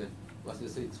играть, чтобы вас не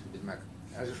засадить, ведьмак.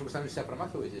 А же, чтобы вы сами себя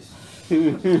промахиваетесь.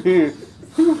 Двойная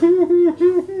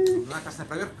красная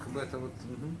проверка, как бы это вот...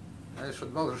 А что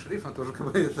 2 уже шериф, он тоже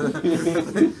как бы это...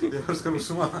 Я уже скажу,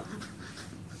 с ума.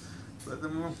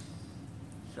 Поэтому...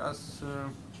 Сейчас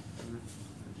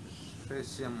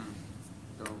 6-7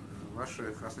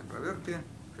 ваши красные проверки.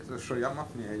 Это что, я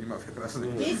мафия? Не, я не мафия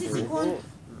красная. 10 секунд.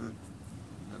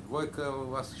 Двойка у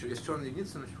вас еще есть черная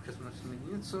единица, но сейчас мы носим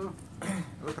единицу.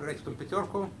 Вы проиграете потом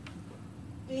 5.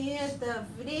 И это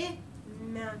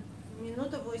время.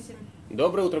 Минута 8.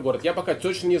 Доброе утро, город. Я пока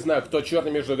точно не знаю, кто черный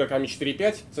между игроками 4 и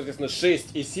 5. Соответственно,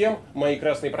 6 и 7 мои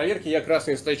красные проверки. Я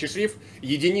красный настоящий шериф.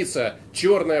 Единица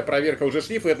черная проверка уже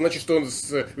шерифа. Это значит, что он с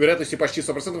вероятностью почти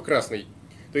 100% красный.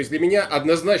 То есть для меня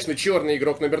однозначно черный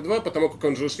игрок номер 2, потому как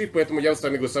он же шериф, поэтому я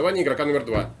выставлю голосование игрока номер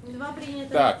 2. 2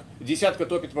 принято. Так, 10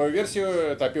 топит мою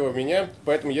версию, топила меня,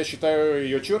 поэтому я считаю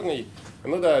ее черной.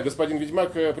 Ну да, господин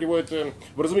Ведьмак приводит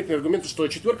вразумительные аргументы, что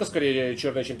 4 скорее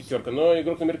черная, чем 5, но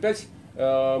игрок номер 5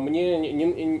 мне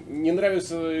не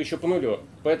нравится еще по нулю.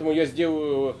 Поэтому я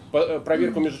сделаю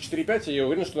проверку между 4 и 5, и я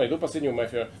уверен, что найду последнюю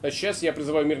мафию. Значит, сейчас я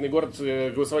призываю мирный город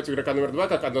голосовать игрока номер 2,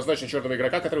 как однозначно черного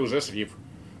игрока, который уже шериф.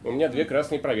 У меня 2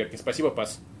 красные проверки. Спасибо,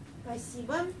 пас.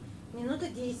 Спасибо. Минута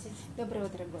 10. Доброе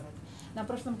утро, город. На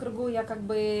прошлом кругу я как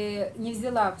бы не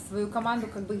взяла в свою команду,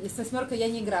 как бы с 8 я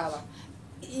не играла.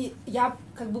 И я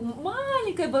как бы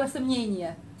маленькое было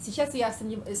сомнение. Сейчас я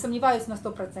сомневаюсь на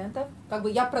 100%. Как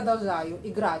бы я продолжаю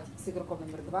играть с игроком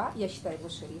номер 2. Я считаю его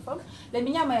шерифом. Для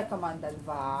меня моя команда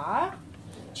 2,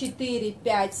 4,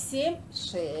 5, 7,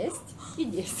 6 и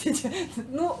 10.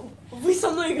 Ну, Вы со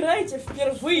мной играете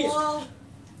впервые.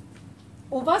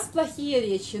 у вас плохие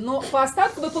речи, но по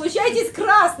остатку вы получаетесь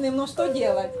красным. Ну что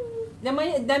делать? Для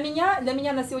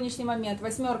меня на сегодняшний момент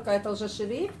 8 это уже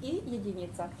шериф и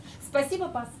единица. Спасибо,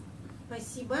 пас.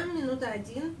 Спасибо. Минута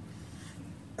 1.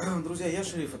 Друзья, я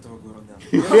шериф этого города.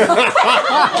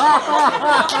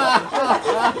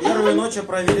 Первую ночь я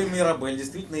проверил Мирабель,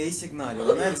 действительно ей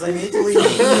сигналил. Она это заметила и не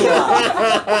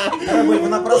поняла. Мирабель, вы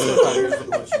напрасно так, между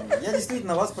прочим. Я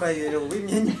действительно вас проверил, вы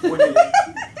меня не поняли.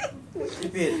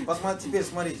 Теперь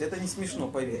смотрите, это не смешно,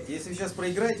 поверьте. Если вы сейчас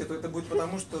проиграете, то это будет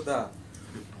потому, что да.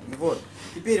 Вот.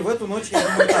 Теперь в эту ночь я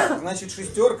думаю так, значит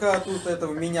шестерка тут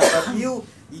этого меня побил,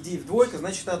 иди в двойка,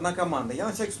 значит это одна команда. Я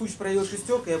на всякий случай проверил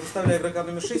шестерку, я выставляю игрока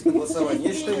номер 6 на голосование.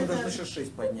 Я считаю, мы должны еще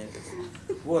 6 поднять.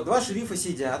 Вот, два шерифа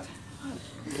сидят,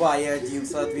 2 и 1,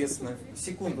 соответственно.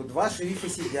 Секунду, два шерифа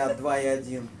сидят, 2 и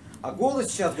 1. А голос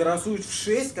сейчас голосует в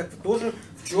 6, как тоже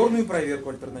в черную проверку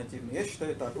альтернативную. Я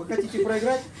считаю так. Вы хотите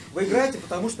проиграть? Вы играете,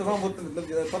 потому что вам вот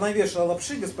понавешал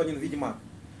лапши господин Ведьмак.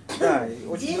 Да,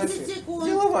 очень 10 красиво. секунд.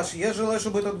 Дело ваше. Я желаю,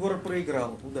 чтобы этот город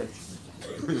проиграл. Удачи.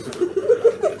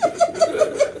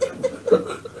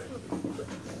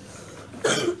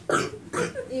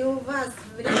 И у вас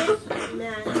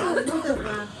время минута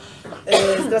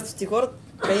 2. Здравствуйте, город.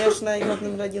 Конечно, игрок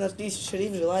номер 1, отличный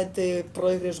шериф, желает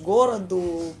проигрыш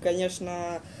городу.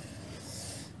 Конечно,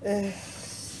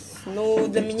 ну,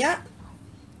 для меня,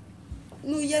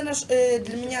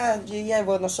 я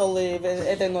его нашел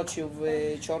этой ночью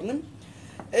в черном.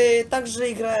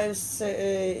 Также играю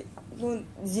с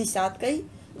десяткой.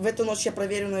 В эту ночь я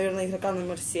проверю, наверное, игрока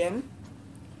номер 7.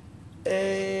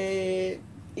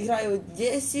 Играю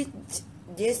 10,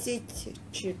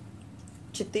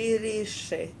 4,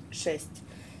 6.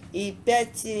 И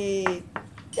 5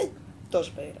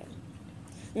 тоже поиграю.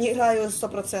 Не играю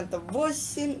 100%,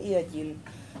 8 и 1.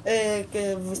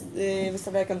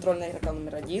 Выставляю контроль на игрока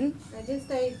номер 1. 1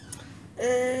 стоит.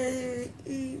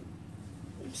 И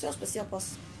все, спасибо,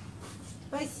 пас.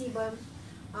 Спасибо.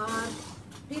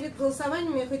 Перед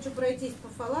голосованием я хочу пройтись по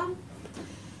фолам.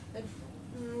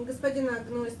 Господин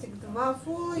Агностик 2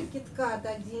 фола, Киткат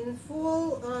 1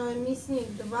 фол, Мясник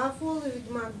 2 фола,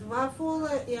 Ведьмак 2 фола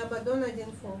и Абадон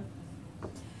 1 фол.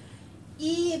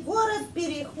 И город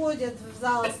переходит в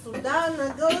зал суда. На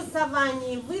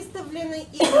голосовании выставлены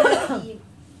игроки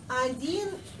 1,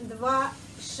 2,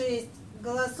 6.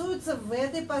 Голосуются в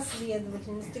этой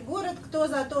последовательности. Город, кто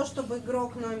за то, чтобы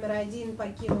игрок номер 1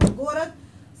 покинул город?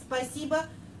 Спасибо.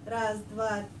 1,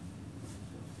 2,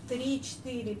 3,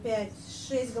 4, 5,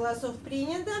 6 голосов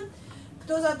принято.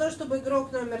 Кто за то, чтобы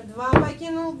игрок номер 2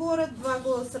 покинул город? 2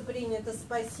 голоса принято.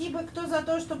 Спасибо. Кто за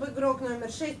то, чтобы игрок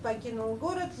номер 6 покинул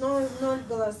город? 0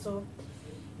 голосов.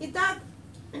 Итак,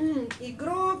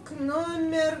 игрок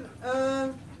номер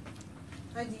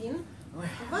 1.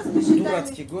 Вас посчитали.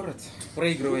 Дурацкий город.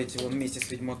 Проигрываете он вместе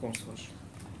с Ведьмаком с вашим.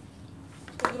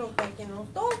 Игрок покинул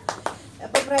стол.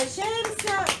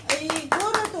 Попрощаемся, и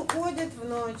город уходит в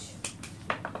ночь.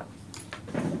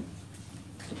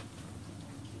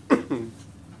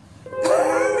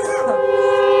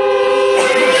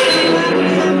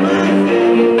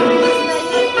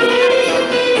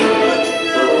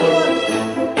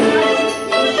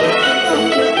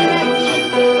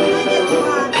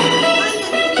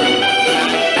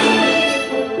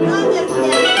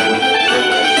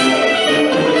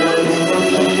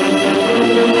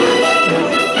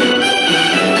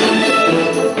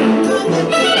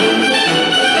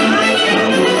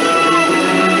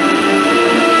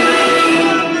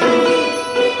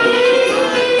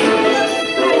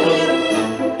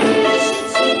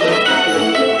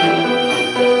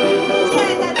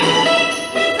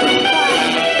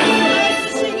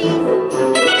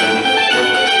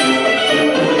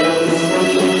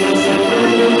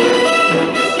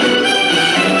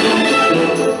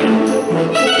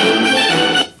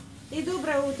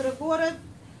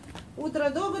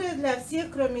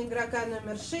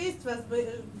 Номер 6,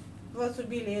 вас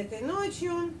убили этой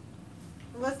ночью.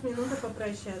 У вас минута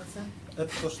попрощаться. Это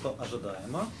то, что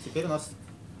ожидаемо. Теперь у нас,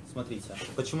 смотрите,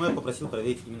 почему я попросил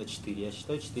проверить именно 4. Я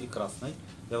считаю 4 красной.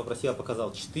 Я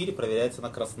показал 4, проверяется на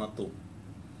красноту.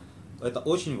 Это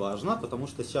очень важно, потому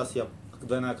что сейчас я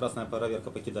двойная красная проверка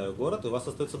покидаю город, и у вас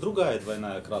остается другая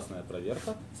двойная красная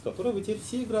проверка, с которой вы теперь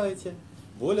все играете.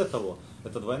 Более того,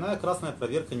 это двойная красная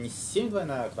проверка не 7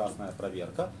 двойная красная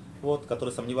проверка, вот,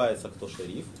 который сомневается, кто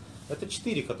шериф. Это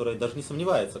 4, которые даже не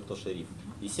сомневаются, кто шериф.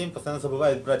 И 7 постоянно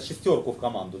забывает брать шестерку в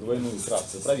команду, двойную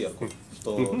красную проверку,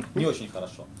 что не очень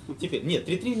хорошо. Теперь, нет,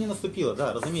 3-3 не наступило,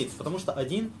 да, разумеется, потому что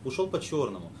 1 ушел по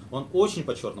черному. Он очень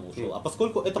по черному ушел. А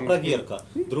поскольку это проверка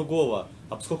другого,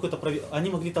 а поскольку это проверка, они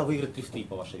могли-то выиграть 3 в 3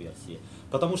 по вашей версии.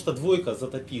 Потому что двойка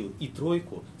затопил и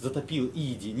тройку, затопил и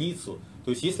единицу.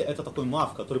 То есть, если это такой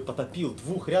маф, который потопил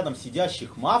 2 рядом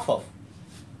сидящих мафов,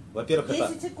 во-первых, это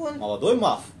молодой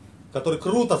маф, который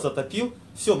круто затопил.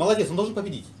 Все, молодец, он должен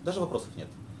победить. Даже вопросов нет.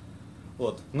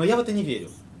 Вот. Но я в это не верю.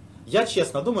 Я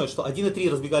честно думаю, что 1 и 3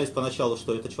 разбегались поначалу,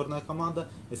 что это черная команда,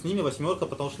 и с ними 8,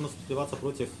 потому что сливаться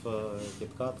против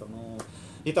Китката. Ну...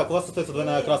 Итак, у вас остается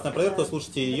двойная красная проверка,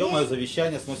 слушайте ее, мое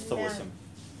завещание сносится 8.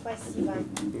 Спасибо.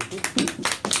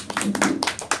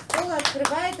 Стол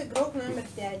открывает игрок номер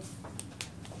 5.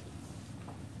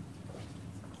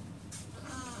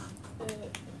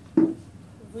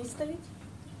 Выставить.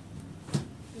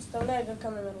 Выставляю игрока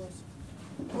номер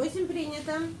 8. 8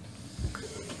 принято.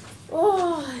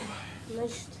 Ой,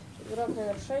 значит, игрок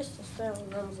номер 6 оставил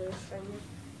нам завершение.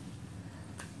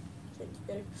 Что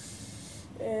теперь?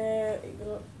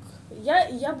 Игрок.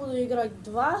 Я буду играть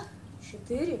 2,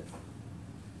 4.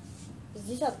 С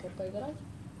десяткой поиграть.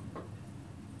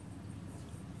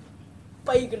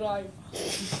 Поиграю.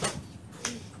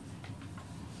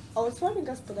 А вот с вами,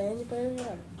 господа, я не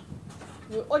поиграю.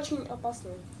 Вы очень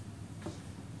опасны.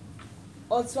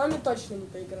 Вот с вами точно не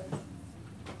поиграю.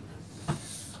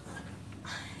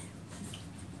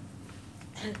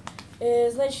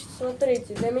 Значит,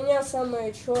 смотрите, для меня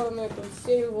самое черное тут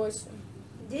 7-8.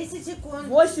 10 секунд.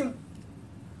 8.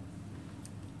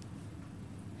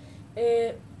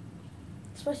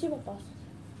 Спасибо, пас.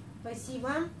 Спасибо.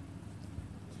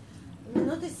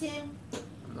 Минута 7.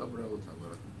 Доброе утро,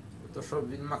 город. То, что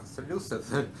Ведьмак стрелился,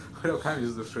 это руками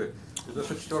из души. Это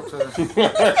что 4.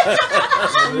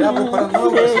 Я бы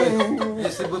параноил,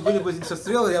 если бы были бы здесь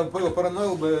стрелы, я бы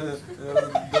параноил бы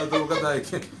до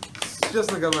угадайки.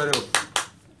 Честно говорю.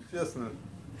 Честно.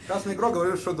 Красный игрок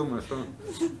говорит, что думает. Что...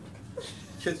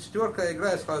 4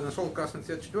 играет, нашел красный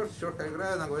цвет 4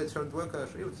 играет, она говорит, что двойка,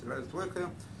 шериф, играет с двойкой.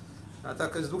 А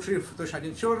так из 2 шерифов точно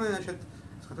 1 черный, значит,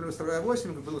 с которым выставляю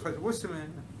 8, буду ставить 8.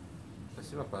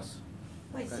 Спасибо, пас.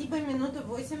 Спасибо, минута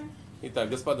 8. Итак,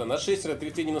 господа, на 6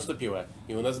 3 не наступило.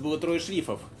 И у нас было 3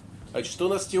 шерифов. Значит, что у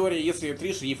нас в теории? Если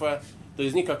 3 шерифа, то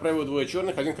из них, как правило, 2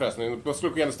 черных, 1 красный. Но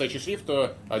поскольку я настоящий шериф,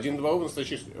 то 1, 2 оба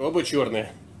настоящие шериф, оба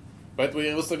черные. Поэтому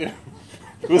я выставляю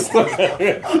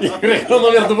игрока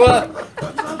номер 2.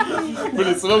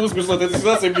 Блин, самому смешно от этой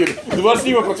ситуации, блин. 2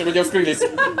 шерифа против меня вскрылись.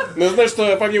 Но я знаю,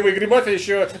 что помимо игры мафия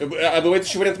еще... А бывает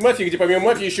еще вариант мафии, где помимо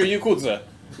мафии еще и якудза.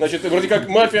 Значит, вроде как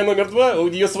мафия номер 2, у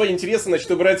нее свои интересы,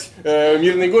 значит, убрать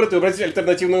мирный город и убрать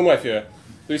альтернативную мафию.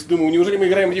 То есть, думаю, неужели мы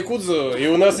играем в якудзу, и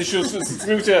у нас еще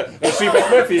скрылся шериф от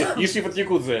мафии и шериф от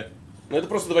якудзы. Но это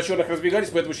просто 2 черных разбегались,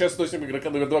 поэтому сейчас сносим игрока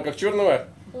номер 2 как черного.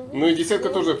 Ну и десятка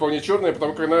тоже вполне черная,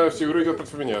 потому как она всю игру идет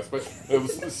против меня.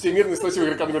 Всемирный сносим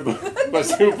игрока номер 2.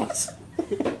 Спасибо, пас.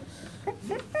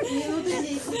 Минута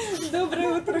 10.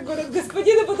 Доброе утро, город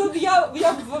господин. А потом я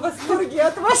в восторге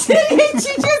от вашей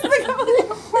речи, честно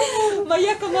говоря.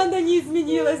 Моя команда не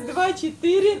изменилась. 2,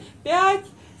 4, 5,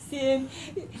 7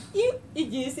 и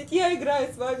 10. Я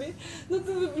играю с вами. Ну,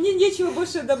 мне нечего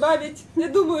больше добавить. Я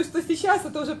думаю, что сейчас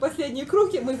это уже последний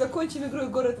круг, и мы закончим игру, и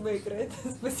город выиграет.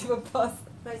 Спасибо, пас.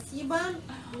 Спасибо.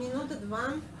 Минута 2.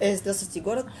 Здравствуйте,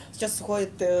 город. Сейчас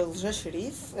уходит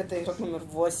лже-шериф. Это игрок номер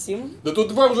 8. Да тут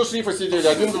 2 уже шерифа сидели,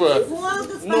 1, 2. Вон,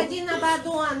 господин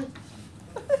Абадон.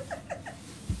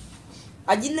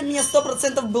 1 для меня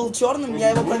 100% был черным, я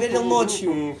его проверил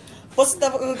ночью. После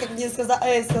того, как мне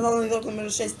сказал игрок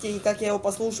номер 6, и как я его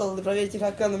послушал, проверить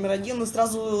игрока номер 1, он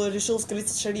сразу решил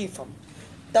скрыться шерифом.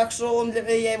 Так что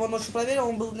я его ночью проверил,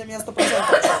 он был для меня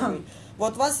 100% черный.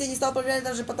 Вот вас я не стал проверять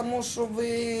даже потому, что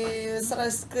вы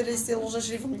старались скрыться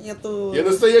лже-шерифом, нету... Я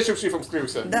настоящим шерифом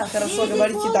скрылся. Да, хорошо,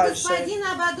 говорите дальше. Господин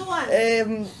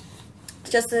Абадон.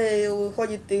 Сейчас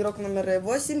уходит игрок номер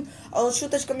 8, а вот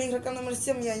шуточками игрока номер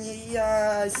 7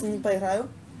 я с ним не поиграю.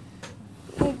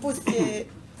 Ну, пусть...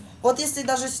 Вот если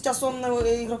даже сейчас он,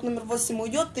 игрок номер 8,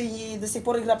 уйдет, и до сих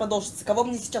пор игра продолжится, кого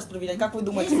мне сейчас проверять? Как вы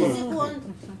думаете? 10 секунд.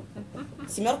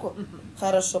 7?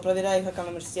 Хорошо, проверяю игрока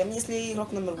номер 7, если игрок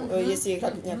если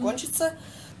игра не окончится.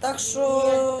 Так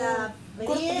что...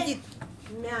 город победит.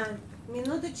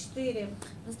 Минута 4.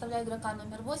 Выставляю игрока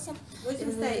номер 8.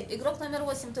 8 стоит. Игрок номер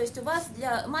 8, то есть у вас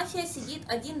для мафия сидит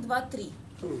 1, 2, 3.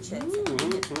 Получается.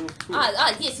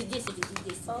 10.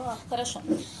 Хорошо.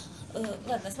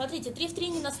 Ладно, смотрите, 3 в 3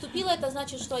 не наступило, это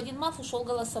значит, что 1 маф ушел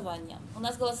голосование. У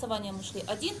нас голосованием ушли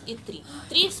 1 и 3.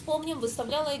 3, вспомним,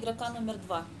 выставляла игрока номер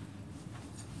 2.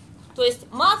 То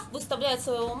есть маф выставляет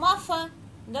своего мафа,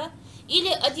 да, или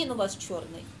один у вас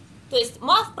черный. То есть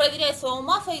маф проверяет своего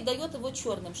мафа и дает его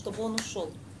черным, чтобы он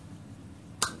ушел.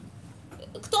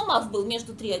 Кто маф был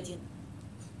между 3-1?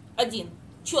 Один.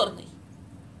 Черный.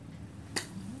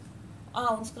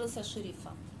 А, он скрылся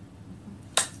шерифа.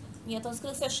 Нет, он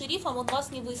скрылся шерифом, он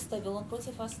вас не выставил, он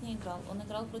против вас не играл. Он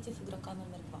играл против игрока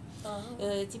номер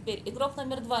 2. Теперь, игрок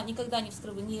номер 2 никогда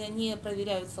не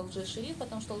проверяются лже-шериф,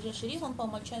 потому что лже-шериф, он по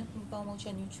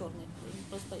умолчанию черный,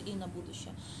 просто и на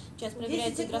будущее. Сейчас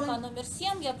проверяется игрока номер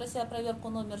 7, я просила проверку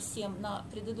номер 7 на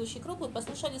предыдущий круг, вы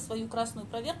послушали свою красную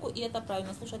проверку, и это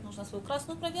правильно, слушать нужно свою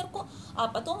красную проверку, а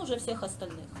потом уже всех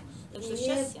остальных. Так что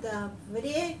сейчас это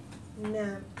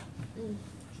время.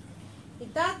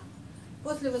 Итак,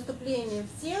 после выступления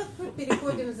всех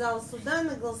переходим в зал суда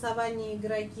на голосование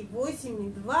игроки 8 и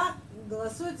 2.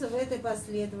 Голосуется в этой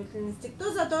последовательности.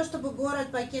 Кто за то, чтобы город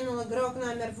покинул игрок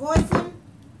номер 8?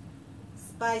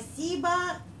 Спасибо.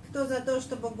 Кто за то,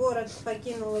 чтобы город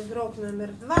покинул игрок номер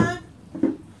 2?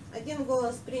 Один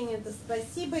голос принято,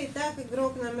 спасибо. Итак,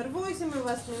 игрок номер 8, у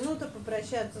вас минута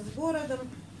попрощаться с городом.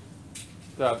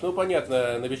 Так, ну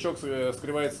понятно, новичок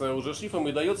скрывается уже шрифом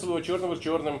и дает своего черного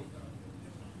черным.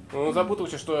 Он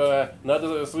запутался, что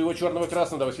надо своего черного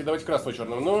красного давать, и давать красного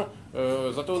черного.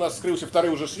 Но зато у нас скрылся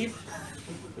второй уже шриф,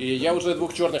 и я уже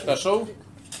 2 черных нашел.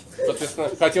 Соответственно,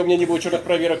 хотя у меня не было черных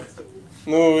проверок.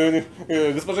 Ну,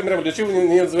 госпожа Мирабель, для чего вы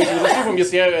меня называете уже шрифом,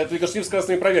 если я только шриф с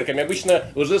красными проверками?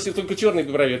 Обычно уже шриф только черные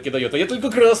проверки дает, а я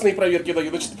только красные проверки даю.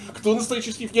 Значит, кто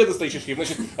настоящий шриф? Я настоящий шриф.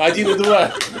 Значит, 1 и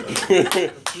 2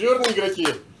 черные игроки.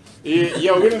 И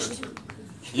я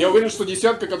уверен, что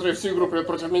десятка, которая всю игру прет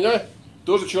против меня,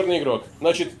 тоже черный игрок.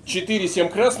 Значит, 4-7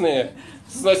 красные,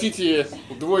 сносите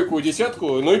двойку и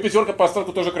десятку, ну и 5 по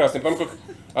остатку тоже красный. Потому как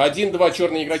 1-2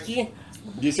 черные игроки,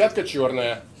 десятка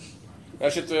черная.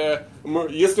 Значит,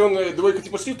 если он двойка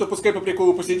типа шриф, то пускай по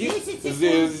приколу посидит,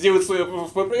 сделает свою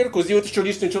проверку, сделает еще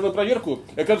лишнюю черную проверку.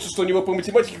 И окажется, что у него по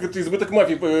математике как-то избыток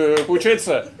мафии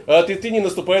получается, а ты не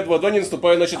наступает, 2-2 не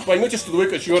наступает. Значит, поймете, что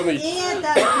двойка черный.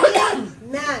 Это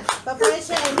время.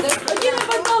 Попрощаемся. Господин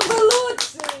потом был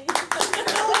лучший.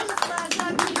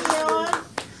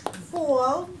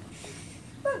 Пол.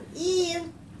 И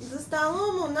за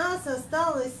столом у нас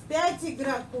осталось 5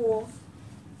 игроков.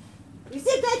 И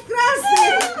все 5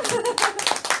 красные!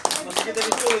 У нас какие-то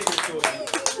веселые.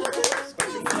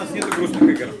 У нас нет грустных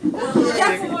игр.